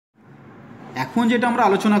এখন যেটা আমরা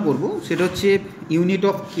আলোচনা করব সেটা হচ্ছে ইউনিট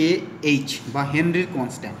অফ কে এইচ বা হেনরির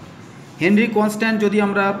কনস্ট্যান্ট। হেনরির কনস্ট্যান্ট যদি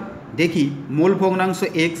আমরা দেখি, মোল ভগ্নাংশ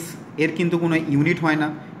এক্স এর কিন্তু কোনো ইউনিট হয় না,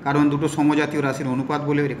 কারণ দুটো সমজাতীয় রাশির অনুপাত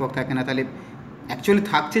বলে একক থাকে না। তাহলে অ্যাকচুয়ালি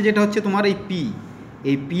থাকছে যেটা হচ্ছে তোমার এই পি।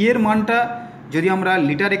 এই পি এর মানটা যদি আমরা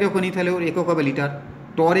লিটার এককে নিই তাহলে ওর একক হবে লিটার,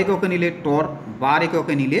 টর এককে নিলে টর, বার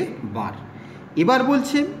এককে নিলে বার। এবার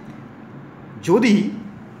বলছে যদি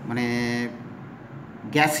মানে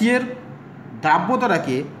গ্যাসিয়ের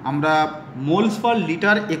দ্রাব্যতাটাকে আমরা মোলস পার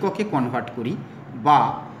লিটার এককে কনভার্ট করি, বা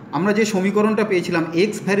আমরা যে সমীকরণটা পেয়েছিলাম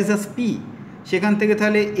এক্স ভ্যারিজাস পি, সেখান থেকে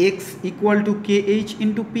তাহলে x equal to K H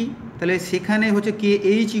into P, তাহলে সেখানে হচ্ছে K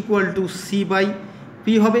H equal to C by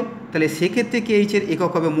P হবে। তাহলে সেক্ষেত্রে কে এইচের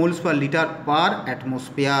একক হবে moles per litre per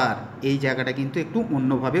atmosphere. এই জায়গাটা কিন্তু একটু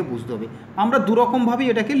অন্যভাবে বুঝতে হবে, আমরা দুরকমভাবেই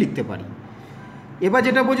এটাকে লিখতে পারি। এবার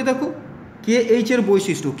যেটা বলছে দেখো, কে এইচের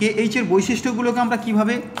বৈশিষ্ট্য, কে এইচের বৈশিষ্ট্যগুলোকে আমরা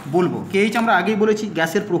কীভাবে বলবো। কে এইচ আমরা আগেই বলেছি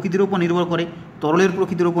গ্যাসের প্রকৃতির ওপর নির্ভর করে, তরলের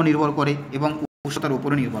প্রকৃতির ওপর নির্ভর করে এবং উষ্ণতার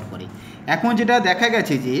উপরে নির্ভর করে। এখন যেটা দেখা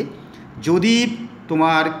গেছে যে যদি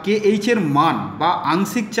তোমার কে এইচের মান বা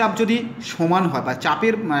আংশিক চাপ যদি সমান হয় বা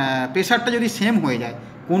চাপের প্রেশারটা যদি সেম হয়ে যায়,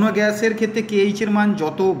 কোনো গ্যাসের ক্ষেত্রে কে এইচের মান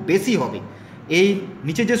যত বেশি হবে, এই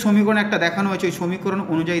নিচে যে সমীকরণ একটা দেখানো হয়েছে ওই সমীকরণ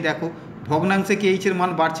অনুযায়ী দেখো ভগ্নাংশে কে এইচের মান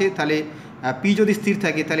বাড়ছে, তাহলে পি যদি স্থির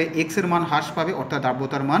থাকে তাহলে এক্সের মান হ্রাস পাবে, অর্থাৎ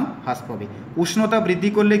দ্রাব্যতার মান হ্রাস পাবে। উষ্ণতা বৃদ্ধি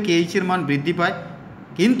করলে কে এইচের মান বৃদ্ধি পায়,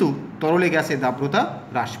 কিন্তু তরলে গ্যাসের দ্রাব্যতা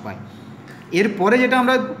হ্রাস পায়। এরপরে যেটা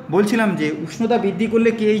আমরা বলছিলাম যে উষ্ণতা বৃদ্ধি করলে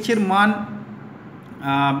কে এইচের মান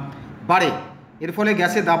বাড়ে, এর ফলে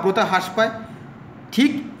গ্যাসের দ্রাব্যতা হ্রাস পায়।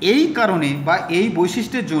 ঠিক এই কারণে বা এই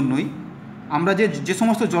বৈশিষ্ট্যের জন্যই আমরা যে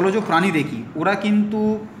সমস্ত জলজ প্রাণী দেখি, ওরা কিন্তু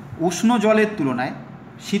উষ্ণ জলের তুলনায়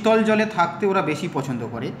শীতল জলে থাকতে ওরা বেশি পছন্দ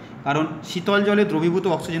করে, কারণ শীতল জলে দ্রবীভূত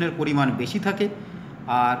অক্সিজেনের পরিমাণ বেশি থাকে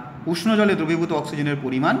আর উষ্ণ জলে দ্রবীভূত অক্সিজেনের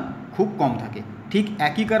পরিমাণ খুব কম থাকে। ঠিক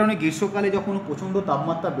একই কারণে গ্রীষ্মকালে যখন প্রচণ্ড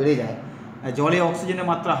তাপমাত্রা বেড়ে যায়, জলে অক্সিজেনের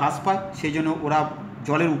মাত্রা হ্রাস পায়, সেই জন্য ওরা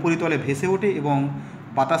জলের উপরিতলে ভেসে ওঠে এবং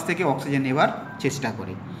বাতাস থেকে অক্সিজেন নেবার চেষ্টা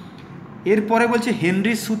করে। এরপরে বলছে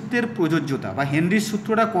হেনরির সূত্রের প্রযোজ্যতা বা হেনরির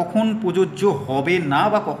সূত্রটা কখন প্রযোজ্য হবে না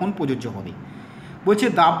বা কখন প্রযোজ্য হবে। বলছে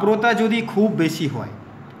দাব্রতা যদি খুব বেশি হয়,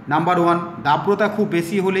 নাম্বার ওয়ান, দাব্রতা খুব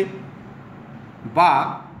বেশি হলে বা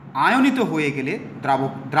আয়নিত হয়ে গেলে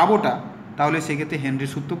দ্রাবটা, তাহলে সেক্ষেত্রে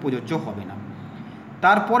হেনরির সূত্র প্রযোজ্য হবে না।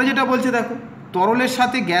 তারপরে যেটা বলছে দেখো, তরলের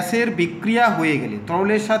সাথে গ্যাসের বিক্রিয়া হয়ে গেলে,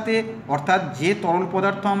 তরলের সাথে অর্থাৎ যে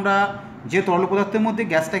তরল পদার্থের মধ্যে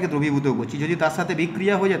গ্যাসটাকে দ্রবীভূত করছি, যদি তার সাথে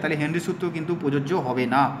বিক্রিয়া হয়ে যায় তাহলে হেনরির সূত্র কিন্তু প্রযোজ্য হবে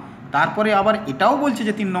না। তারপরে আবার এটাও বলছে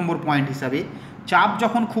যে 3 নম্বর পয়েন্ট হিসাবে, চাপ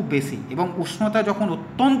যখন খুব বেশি এবং উষ্ণতা যখন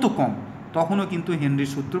অত্যন্ত কম, তখনও কিন্তু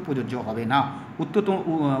হেনরির সূত্র প্রযোজ্য হবে না।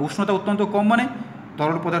 উষ্ণতা অত্যন্ত কম মানে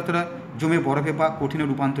তরল পদার্থরা জমে বরফে বা কঠিনে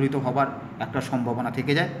রূপান্তরিত হবার একটা সম্ভাবনা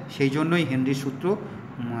থেকে যায়, সেই জন্যই হেনরির সূত্র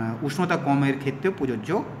উষ্ণতা কমের ক্ষেত্রে প্রযোজ্য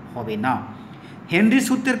হবে না। হেনরির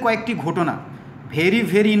সূত্রের কয়েকটি ঘটনা very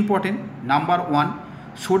very important. Number one,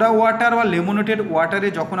 soda water বা লেমনেটেড ওয়াটারে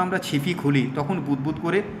যখন আমরা ছিপি খুলি তখন বুদবুদ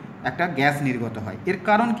করে একটা গ্যাস নির্গত হয়। এর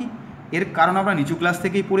কারণ কি? এর কারণ আমরা নিচু ক্লাস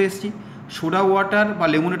থেকেই পড়ে এসেছি। সোডা ওয়াটার বা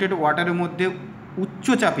লেমনেটেড ওয়াটারের মধ্যে উচ্চ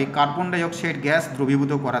চাপে কার্বন ডাইঅক্সাইড গ্যাস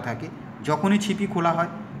দ্রবীভূত করা থাকে। যখনই ছিপি খোলা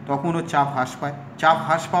হয় তখন ও চাপ হ্রাস পায়। চাপ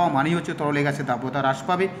হ্রাস পাওয়া মানেই হচ্ছে তরলে গ্যাসের দ্রাব্যতা হ্রাস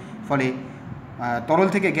পাবে, ফলে তরল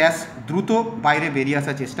থেকে গ্যাস দ্রুত বাইরে বেরিয়ে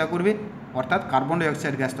আসার চেষ্টা করবে, অর্থাৎ কার্বন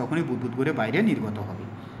ডাইঅক্সাইড গ্যাস তখনই বুদবুদ করে বাইরে নির্গত হবে।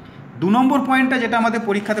 2 নম্বর পয়েন্টটা যেটা আমাদের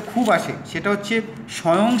পরীক্ষাতে খুব আসে সেটা হচ্ছে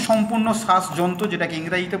স্বয়ংসম্পূর্ণ শ্বাসযন্ত্র, যেটাকে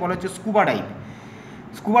ইংরাজিতে বলা হচ্ছে স্কুবা ডাইভ।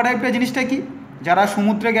 স্কুবা ডাইভটা জিনিসটা কি, যারা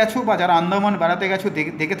সমুদ্রে গেছো বা যারা আন্দামান বেড়াতে গেছো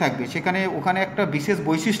দেখে থাকবে, ওখানে একটা বিশেষ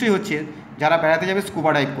বৈশিষ্ট্যই হচ্ছে যারা বেড়াতে যাবে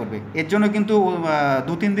স্কুবা ডাইভ করবে। এর জন্য কিন্তু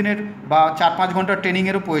 2-3 দিনের বা 4-5 ঘন্টার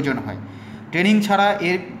ট্রেনিংয়েরও প্রয়োজন হয়। ট্রেনিং ছাড়া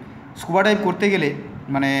এর স্কুবা ডাইভ করতে গেলে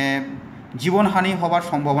মানে জীবনহানি হওয়ার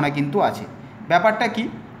সম্ভাবনা কিন্তু আছে। ব্যাপারটা কি,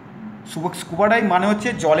 স্কুবা ডাইভ মানে হচ্ছে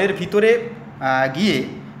জলের ভিতরে গিয়ে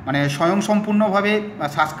মানে স্বয়ংসম্পূর্ণভাবে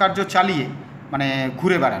শ্বাসকার্য চালিয়ে মানে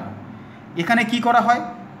ঘুরে বেড়ানো। এখানে কি করা হয়,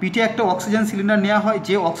 পিঠে একটা অক্সিজেন সিলিন্ডার নেওয়া হয়,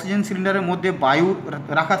 যে অক্সিজেন সিলিন্ডারের মধ্যে বায়ু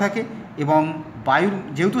রাখা থাকে এবং বায়ুর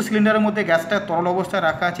যেহেতু সিলিন্ডারের মধ্যে গ্যাসটা তরল অবস্থায়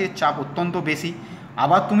রাখা আছে, চাপ অত্যন্ত বেশি।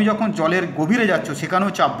 আবার তুমি যখন জলের গভীরে যাচ্ছ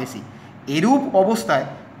সেখানেও চাপ বেশি। এরূপ অবস্থায়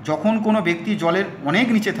যখন কোনো ব্যক্তি জলের অনেক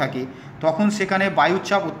নিচে থাকে তখন সেখানে বায়ুর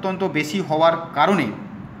চাপ অত্যন্ত বেশি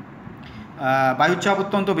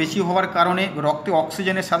হওয়ার কারণে রক্তে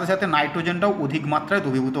অক্সিজেনের সাথে সাথে নাইট্রোজেনটাও অধিক মাত্রায়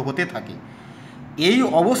দ্রবীভূত হতে থাকে। এই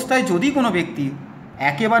অবস্থায় যদি কোনো ব্যক্তি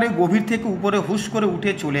একেবারে গভীর থেকে উপরে হুশ করে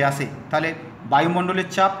উঠে চলে আসে, তাহলে বায়ুমণ্ডলের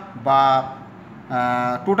চাপ বা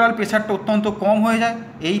টোটাল প্রেশারটা অত্যন্ত কম হয়ে যায়।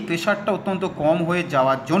 এই প্রেশারটা অত্যন্ত কম হয়ে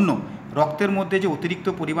যাওয়ার জন্য রক্তের মধ্যে যে অতিরিক্ত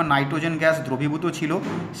পরিমাণ নাইট্রোজেন গ্যাস দ্রবীভূত ছিল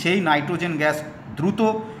সেই নাইট্রোজেন গ্যাস দ্রুত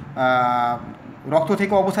রক্ত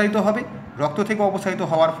থেকে অপসারিত হবে। রক্ত থেকে অপসারিত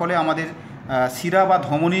হওয়ার ফলে আমাদের শিরা বা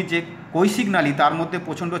ধমনীর যে কৈশিক নালী তার মধ্যে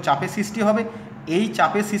প্রচণ্ড চাপের সৃষ্টি হবে। এই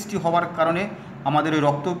চাপের সৃষ্টি হওয়ার কারণে আমাদের ওই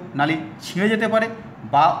রক্তনালী ছিঁড়ে যেতে পারে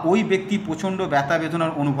বা ওই ব্যক্তি প্রচণ্ড ব্যথা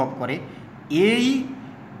বেদনার অনুভব করে। এই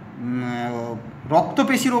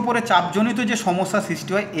রক্তপেশির ওপরে চাপজনিত যে সমস্যা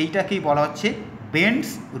সৃষ্টি হয় এইটাকেই বলা হচ্ছে বেন্টস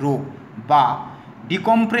রোগ বা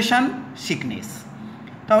ডিকম্প্রেশন সিকনেস।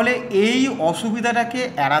 তাহলে এই অসুবিধাটাকে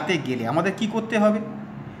এড়াতে গেলে আমাদের কি করতে হবে?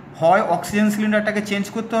 হয় অক্সিজেন সিলিন্ডারটাকে চেঞ্জ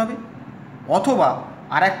করতে হবে, অথবা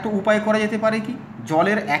আর একটা উপায় করা যেতে পারে কি,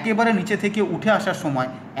 জলের একেবারে নিচে থেকে উঠে আসার সময়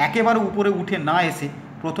একেবারে উপরে উঠে না এসে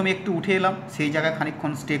প্রথমে একটু উঠে এলাম, সেই জায়গায়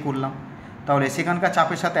খানিকক্ষণ স্টে করলাম, তাহলে সেখানকার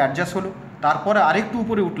চাপের সাথে অ্যাডজাস্ট হলো। তারপরে আরেকটু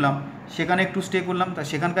উপরে উঠলাম, সেখানে একটু স্টে করলাম, তা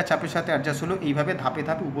সেখানকার চাপের সাথে অ্যাডজাস্ট হলো। এইভাবে ধাপে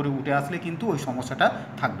ধাপে উপরে উঠে আসলে কিন্তু ওই সমস্যাটা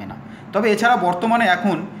থাকবে না। তবে এছাড়া বর্তমানে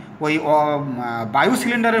এখন ওই বায়ু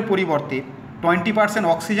সিলিন্ডারের পরিবর্তে 20%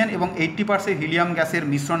 অক্সিজেন এবং 80% হিলিয়াম গ্যাসের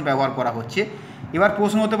মিশ্রণ ব্যবহার করা হচ্ছে। এবার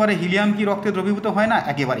প্রশ্ন হতে পারে, হিলিয়াম কি রক্তে দ্রবীভূত হয় না?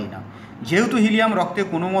 একেবারেই না। যেহেতু হিলিয়াম রক্তে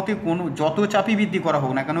কোনো মতে যত চাপই বৃদ্ধি করা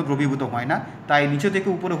হোক না কেন দ্রবীভূত হয় না, তাই নিচে থেকে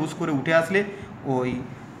উপরে হুশ করে উঠে আসলে ওই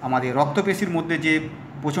আমাদের রক্তপেশির মধ্যে যে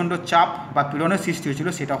প্রচণ্ড চাপ বা পীড়নের সৃষ্টি হয়েছিল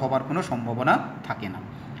সেটা হবার কোনো সম্ভাবনা থাকে না।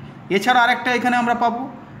 এছাড়া আরেকটা এখানে আমরা পাবো,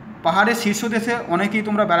 পাহাড়ের শীর্ষদেশে অনেকেই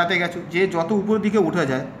তোমরা বেড়াতে গেছো, যে যত উপরের দিকে উঠে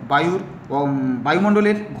যায়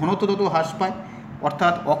বায়ুমণ্ডলের ঘনত্ব তত হ্রাস পায়,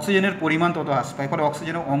 অর্থাৎ অক্সিজেনের পরিমাণ তত হ্রাস পায়, ফলে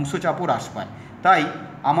অক্সিজেনের অংশচাপও হ্রাস পায়। তাই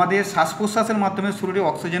আমাদের শ্বাস প্রশ্বাসের মাধ্যমে শরীরে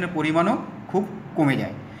অক্সিজেনের পরিমাণও খুব কমে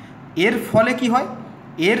যায়। এর ফলে কি হয়?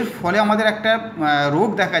 এর ফলে আমাদের একটা রোগ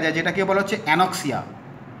দেখা যায় যেটাকে বলা হচ্ছে অ্যানক্সিয়া।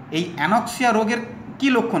 এই অ্যানক্সিয়া রোগের কি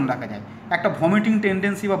লক্ষণ দেখা যায়? একটা ভমিটিং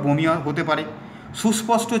টেন্ডেন্সি বা বমি হতে পারে,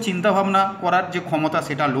 সুস্পষ্ট চিন্তাভাবনা করার যে ক্ষমতা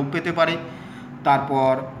সেটা লোপ পেতে পারে,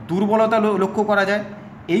 তারপর দুর্বলতা লক্ষ্য করা যায়।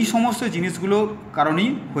 এই সমস্ত জিনিসগুলোর কারণেই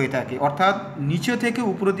হয়ে থাকে। অর্থাৎ নিচে থেকে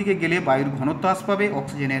উপরের দিকে গেলে বায়ুর ঘনত্ব হ্রাস পাবে,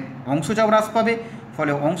 অক্সিজেনের অংশচাপ হ্রাস পাবে,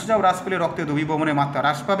 ফলে অংশচাপ হ্রাস পেলে রক্তে দ্রবীভবনের মাত্রা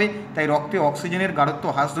হ্রাস পাবে। তাই রক্তে অক্সিজেনের গাঢ়ত্ব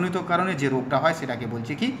হ্রাসজনিত কারণে যে রোগটা হয় সেটাকে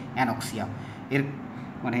বলছে কি অ্যানক্সিয়া। এর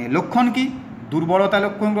লক্ষণ কি? দুর্বলতা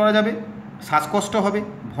লক্ষণ করা যাবে, শ্বাসকষ্ট হবে,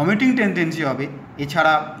 ভমিটিং টেন্ডেন্সি হবে,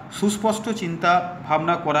 এছাড়া সুস্পষ্ট চিন্তা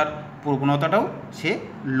ভাবনা করার প্রবণতাটাও সে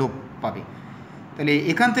লোপ পাবে। তাহলে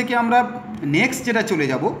এখান থেকে আমরা নেক্সট যেটা চলে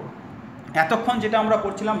যাব, এতক্ষণ যেটা আমরা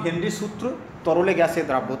পড়ছিলাম হেনরির সূত্র, তরলে গ্যাসের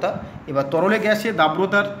দ্রাব্যতা। এবার তরলে গ্যাসের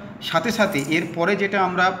দ্রাব্যতার সাথে সাথে এর পরে যেটা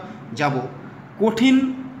আমরা যাব, কঠিন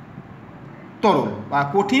তরল বা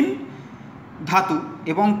কঠিন ধাতু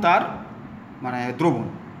এবং তার দ্রবণ।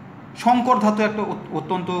 সংকর ধাতু একটা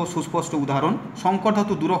অত্যন্ত সুস্পষ্ট উদাহরণ। সংকর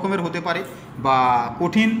ধাতু দু রকমের হতে পারে বা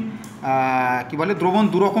কঠিন দ্রবণ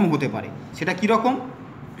দু রকম হতে পারে। সেটা কীরকম?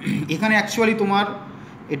 এখানে অ্যাকচুয়ালি তোমার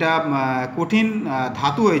এটা কঠিন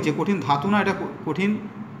ধাতু হয়েছে, কঠিন ধাতু না, এটা কঠিন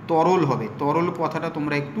তরল হবে। তরল কথাটা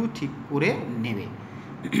তোমরা একটু ঠিক করে নেবে,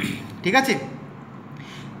 ঠিক আছে?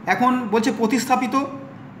 এখন বলছে প্রতিস্থাপিত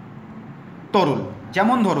তরল।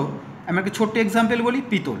 যেমন ধরো আমি একটা ছোট্ট এক্সাম্পল বলি,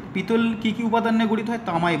 পিতল। পিতল কী কী উপাদান নিয়ে গঠিত হয়?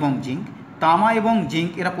 তামা এবং জিঙ্ক। তামা এবং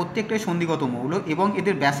জিঙ্ক এরা প্রত্যেকটাই সন্ধিগত মৌল এবং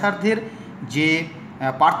এদের ব্যাসার্ধের যে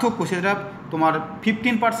পার্থক্য সেটা তোমার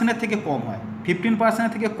 15% থেকে কম হয়। 15%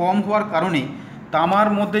 থেকে কম হওয়ার কারণে তামার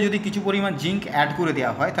মধ্যে যদি কিছু পরিমাণ জিঙ্ক অ্যাড করে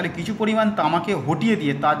দেওয়া হয়, তাহলে কিছু পরিমাণ তামাকে হটিয়ে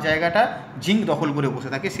দিয়ে তার জায়গাটা জিঙ্ক দখল করে বসে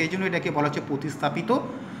থাকে। সেই জন্য এটাকে বলা হচ্ছে প্রতিস্থাপিত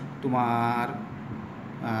তোমার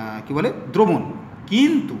দ্রবণ।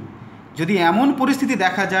 কিন্তু যদি এমন পরিস্থিতি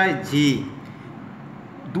দেখা যায় যে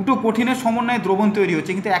দুটো কঠিনের সমন্বয়ে দ্রবণ তৈরি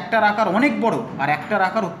হচ্ছে, কিন্তু একটার আকার অনেক বড় আর একটার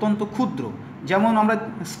আকার অত্যন্ত ক্ষুদ্র, যেমন আমরা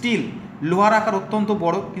স্টিল, লোহার আকার অত্যন্ত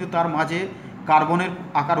বড় কিন্তু তার মাঝে কার্বনের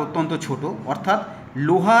আকার অত্যন্ত ছোট, অর্থাৎ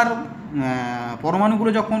লোহার পরমাণুগুলো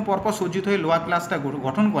যখন পরপর সজ্জিত হয়ে লোহার ক্লাসটা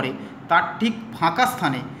গঠন করে তার ঠিক ফাঁকা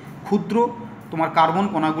স্থানে ক্ষুদ্র তোমার কার্বন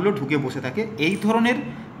কণাগুলো ঢুকে বসে থাকে। এই ধরনের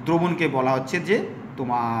দ্রবণকে বলা হচ্ছে যে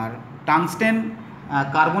তোমার টাংস্টেন,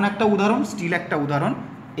 কার্বন একটা উদাহরণ, স্টিল একটা উদাহরণ।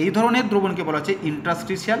 এই ধরনের দ্রবণকে বলা হচ্ছে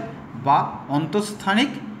ইন্টারস্টিশিয়াল বা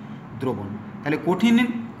অন্তঃস্থানিক দ্রবণ। তাহলে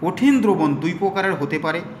কঠিন দ্রবণ দুই প্রকারের হতে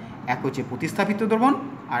পারে, এক হচ্ছে প্রতিস্থাপিত দ্রবণ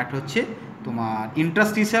আর একটা হচ্ছে তোমার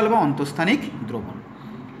ইন্টারস্টিশিয়াল বা অন্তঃস্থানিক দ্রবণ।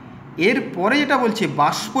 এরপরে যেটা বলছে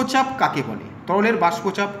বাষ্পচাপ কাকে বলে, তরলের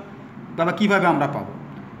বাষ্পচাপ বা কীভাবে আমরা পাবো।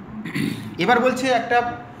 এবার বলছে একটা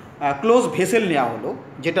ক্লোজ ভেসেল নেওয়া হলো,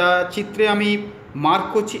 যেটা চিত্রে আমি মার্ক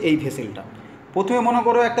করছি। এই ভেসেলটা প্রথমে মনে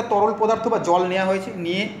করো একটা তরল পদার্থ বা জল নেওয়া হয়েছে,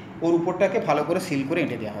 নিয়ে ওর উপরটাকে ভালো করে সিল করে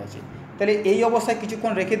এঁটে দেওয়া হয়েছে। তাহলে এই অবস্থায়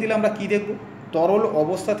কিছুক্ষণ রেখে দিলে আমরা কী দেখব? তরল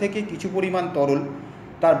অবস্থা থেকে কিছু পরিমাণ তরল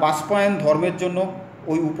তার বাষ্পায়ন ধর্মের জন্য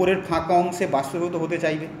ওই উপরের ফাঁকা অংশে বাষ্পীভূত হতে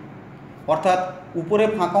চাইবে। অর্থাৎ উপরে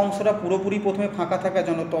ফাঁকা অংশটা পুরোপুরি প্রথমে ফাঁকা থাকার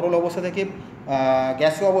জন্য তরল অবস্থা থেকে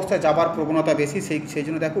গ্যাসীয় অবস্থায় যাবার প্রবণতা বেশি, সেই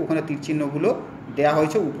জন্য দেখো ওখানে তীর চিহ্নগুলো দেওয়া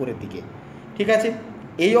হয়েছে উপরের দিকে। ঠিক আছে,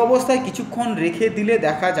 এই অবস্থায় কিছুক্ষণ রেখে দিলে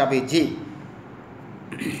দেখা যাবে যে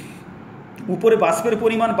উপরে বাষ্পের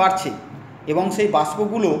পরিমাণ বাড়ছে এবং সেই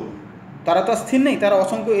বাষ্পগুলো তারা তো স্থির নেই, তারা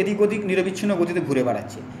অসংখ্য এদিক ওদিক নিরবিচ্ছিন্ন গতিতে ঘুরে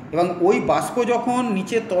বেড়াচ্ছে এবং ওই বাষ্প যখন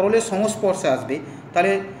নিচে তরলের সংস্পর্শে আসবে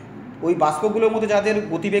তাহলে ওই বাষ্পগুলোর মধ্যে যাদের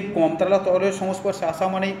গতিবেগ কম তারা তরলের সংস্পর্শে আসা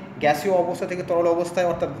মানে গ্যাসীয় অবস্থা থেকে তরল অবস্থায়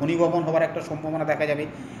অর্থাৎ ঘনীভবন হওয়ার একটা সম্ভাবনা দেখা যাবে।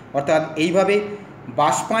 অর্থাৎ এইভাবে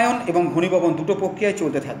বাষ্পায়ন এবং ঘনীভবন দুটো প্রক্রিয়ায়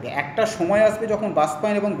চলতে থাকবে। একটা সময় আসবে যখন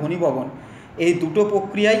বাষ্পায়ন এবং ঘনীভবন এই দুটো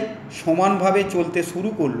প্রক্রিয়ায় সমানভাবে চলতে শুরু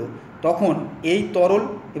করলো, তখন এই তরল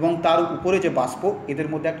এবং তার উপরে যে বাষ্প এদের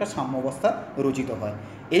মধ্যে একটা সাম্যাবস্থা রচিত হয়।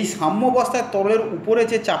 এই সাম্যাবস্থায় তরলের উপরে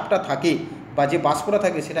যে চাপটা থাকে বা যে বাষ্পটা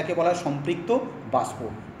থাকে সেটাকে বলা হয় সম্পৃক্ত বাষ্প,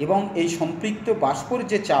 এবং এই সম্পৃক্ত বাষ্পর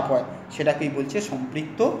যে চাপ হয় সেটাকেই বলছে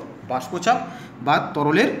সম্পৃক্ত বাষ্পচাপ বা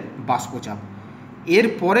তরলের বাষ্পচাপ।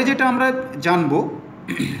 এরপরে যেটা আমরা জানব,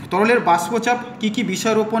 তরলের বাষ্পচাপ কী কী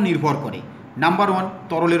বিষয়ের উপর নির্ভর করে। নাম্বার 1,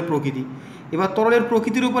 তরলের প্রকৃতি। এবার তরলের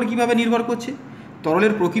প্রকৃতির উপর কীভাবে নির্ভর করছে?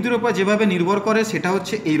 তরলের প্রকৃতির উপর যেভাবে নির্ভর করে সেটা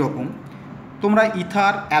হচ্ছে এই রকম। তোমরা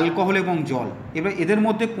ইথার, অ্যালকোহল এবং জল, এবার এদের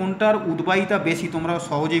মধ্যে কোনটার উদ্বায়িতা বেশি তোমরা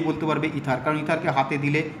সহজেই বলতে পারবে ইথার, কারণ ইথারকে হাতে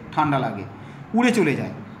দিলে ঠান্ডা লাগে, উড়ে চলে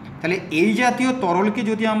যায়। তাহলে এই জাতীয় তরলকে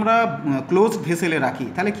যদি আমরা ক্লোজ ভেসেলে রাখি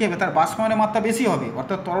তাহলে কী হবে, তার বাষ্পায়নের মাত্রা বেশি হবে,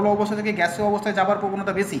 অর্থাৎ তরল অবস্থা থেকে গ্যাসীয় অবস্থায় যাবার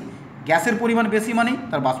প্রবণতা বেশি, গ্যাসের পরিমাণ বেশি মানেই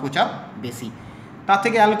তার বাষ্পচাপ বেশি। তার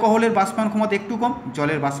থেকে অ্যালকোহলের বাষ্পায়ন ক্ষমতা একটু কম,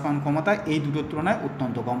 জলের বাষ্পায়ন ক্ষমতা এই দুটোর তুলনায়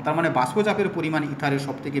অত্যন্ত কম। তার মানে বাষ্পচাপের পরিমাণ ইথারের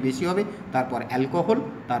সব থেকে বেশি হবে, তারপর অ্যালকোহল,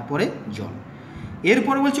 তারপরে জল।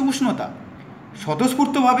 এরপরে বলছে উষ্ণতা।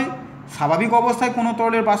 স্বতঃস্ফূর্তভাবে স্বাভাবিক অবস্থায় কোনো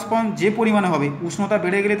তরলের বাষ্পায়ন যে পরিমাণে হবে, উষ্ণতা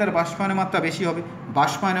বেড়ে গেলে তার বাষ্পায়নের মাত্রা বেশি হবে।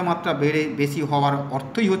 বাষ্পায়নের মাত্রা বেশি হওয়ার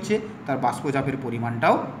অর্থই হচ্ছে তার বাষ্পচাপের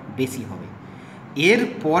পরিমাণটাও বেশি হবে।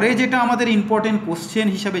 এরপরে যেটা আমাদের ইম্পর্টেন্ট কোশ্চেন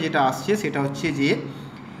হিসাবে যেটা আসছে সেটা হচ্ছে যে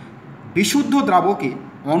বিশুদ্ধ দ্রাবকে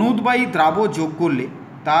অনুদ্বায়ী দ্রাব যোগ করলে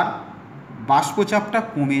তার বাষ্পচাপটা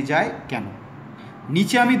কমে যায় কেন?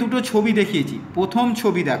 নিচে আমি দুটো ছবি দেখিয়েছি। প্রথম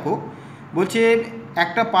ছবি দেখো, বলছে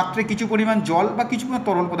একটা পাত্রে কিছু পরিমাণ জল বা কিছু পরিমাণ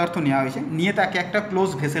তরল পদার্থ নেওয়া হয়েছে, নিয়ে তাকে একটা ক্লোজ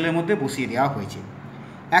ভেসেলের মধ্যে বসিয়ে দেওয়া হয়েছে।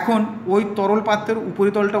 এখন ওই তরল পাত্রের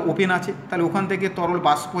উপরিতলটা ওপেন আছে, তাহলে ওখান থেকে তরল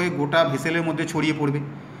বাষ্প হয়ে গোটা ভেসেলের মধ্যে ছড়িয়ে পড়বে।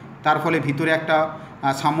 তার ফলে ভিতরে একটা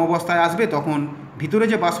সাম্যাবস্থায় আসবে, তখন ভিতরে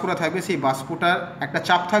যে বাষ্পটা থাকবে সেই বাষ্পটার একটা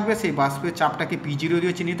চাপ থাকবে, সেই বাষ্পের চাপটাকে P0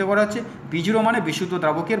 দিয়ে চিহ্নিত করা হচ্ছে। P0 মানে বিশুদ্ধ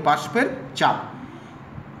দ্রাবকের বাষ্পের চাপ,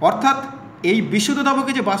 অর্থাৎ এই বিশুদ্ধ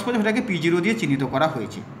দ্রাবকে যে বাষ্প সেটাকে P0 দিয়ে চিহ্নিত করা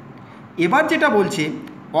হয়েছে। এবার যেটা বলছে,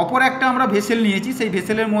 অপর একটা আমরা ভেসেল নিয়েছি, সেই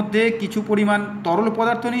ভেসেলের মধ্যে কিছু পরিমাণ তরল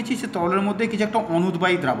পদার্থ নিয়েছি, সেই তরলের মধ্যে কিছু একটা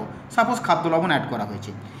অনুদ্বায়ী দ্রাবক, সাপোজ খাদ্য লবণ অ্যাড করা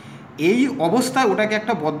হয়েছে। এই অবস্থায় ওটাকে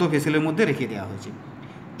একটা বদ্ধ ভেসেলের মধ্যে রেখে দেওয়া হয়েছে।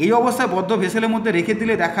 এই অবস্থায় বদ্ধ ভেসেলের মধ্যে রেখে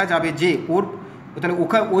দিলে দেখা যাবে যে তাহলে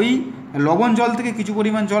ওই লবণ জল থেকে কিছু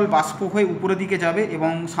পরিমাণ জল বাষ্প হয়ে উপরের দিকে যাবে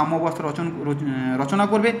এবং সাম্যাবস্থা রচনা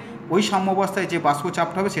করবে। ওই সাম্যাবস্থায় যে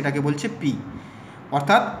বাষ্পচাপটা হবে সেটাকে বলছে P,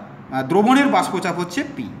 অর্থাৎ দ্রবণের বাষ্পচাপ হচ্ছে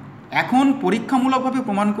P। এখন পরীক্ষামূলকভাবে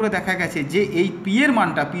প্রমাণ করে দেখা গেছে যে এই P এর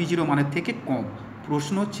মানটা P0 মানের থেকে কম।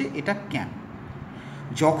 প্রশ্ন হচ্ছে এটা কেন?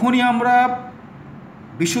 যখনই আমরা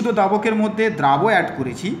বিশুদ্ধ দ্রাবকের মধ্যে দ্রাব অ্যাড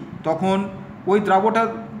করেছি তখন ওই দ্রাবটা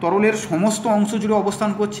তরলের সমস্ত অংশ জুড়ে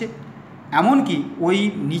অবস্থান করছে, এমনকি ওই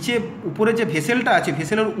নিচে উপরে যে ভেসেলটা আছে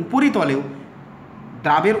ভেসেলের উপরিতলেও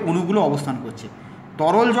দ্রাবের অণুগুলো অবস্থান করছে।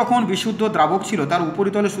 তরল যখন বিশুদ্ধ দ্রাবক ছিল তার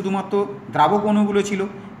উপরিতলে শুধুমাত্র দ্রাবক অণুগুলো ছিল,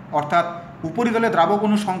 অর্থাৎ উপরিতলে দ্রাবক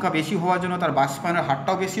অণুর সংখ্যা বেশি হওয়ার জন্য তার বাষ্পায়নের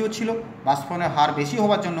হারটাও বেশি হচ্ছিল, বাষ্পায়নের হার বেশি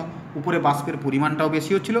হওয়ার জন্য উপরে বাষ্পের পরিমাণটাও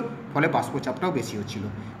বেশি হচ্ছিল, ফলে বাষ্পচাপটাও বেশি হচ্ছিল।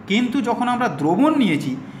 কিন্তু যখন আমরা দ্রবণ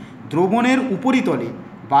নিয়েছি, দ্রবণের উপরিতলে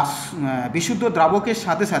বিশুদ্ধ দ্রাবকের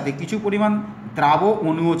সাথে সাথে কিছু পরিমাণ দ্রাব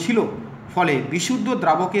অণুও ছিল, ফলে বিশুদ্ধ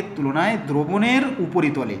দ্রাবকের তুলনায় দ্রবণের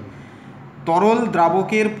উপরিতলে তরল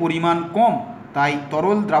দ্রাবকের পরিমাণ কম, তাই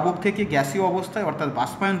তরল দ্রাবক থেকে গ্যাসীয় অবস্থায় অর্থাৎ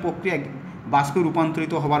বাষ্পায়ন প্রক্রিয়ায় বাষ্পে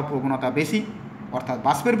রূপান্তরিত হওয়ার প্রবণতা বেশি, অর্থাৎ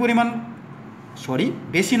বাষ্পের পরিমাণ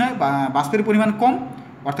বাষ্পের পরিমাণ কম,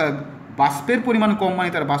 অর্থাৎ বাষ্পের পরিমাণ কম মানে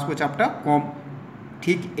তার বাষ্পচাপটা কম।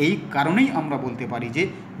 ঠিক এই কারণেই আমরা বলতে পারি যে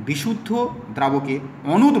বিশুদ্ধ দ্রাবকে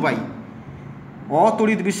অনুদ্বায়ী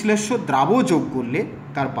অতড়িৎ বিশ্লেষ্য দ্রাব যোগ করলে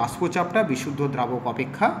তার বাষ্পচাপটা বিশুদ্ধ দ্রাবক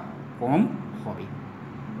অপেক্ষা কম হবে।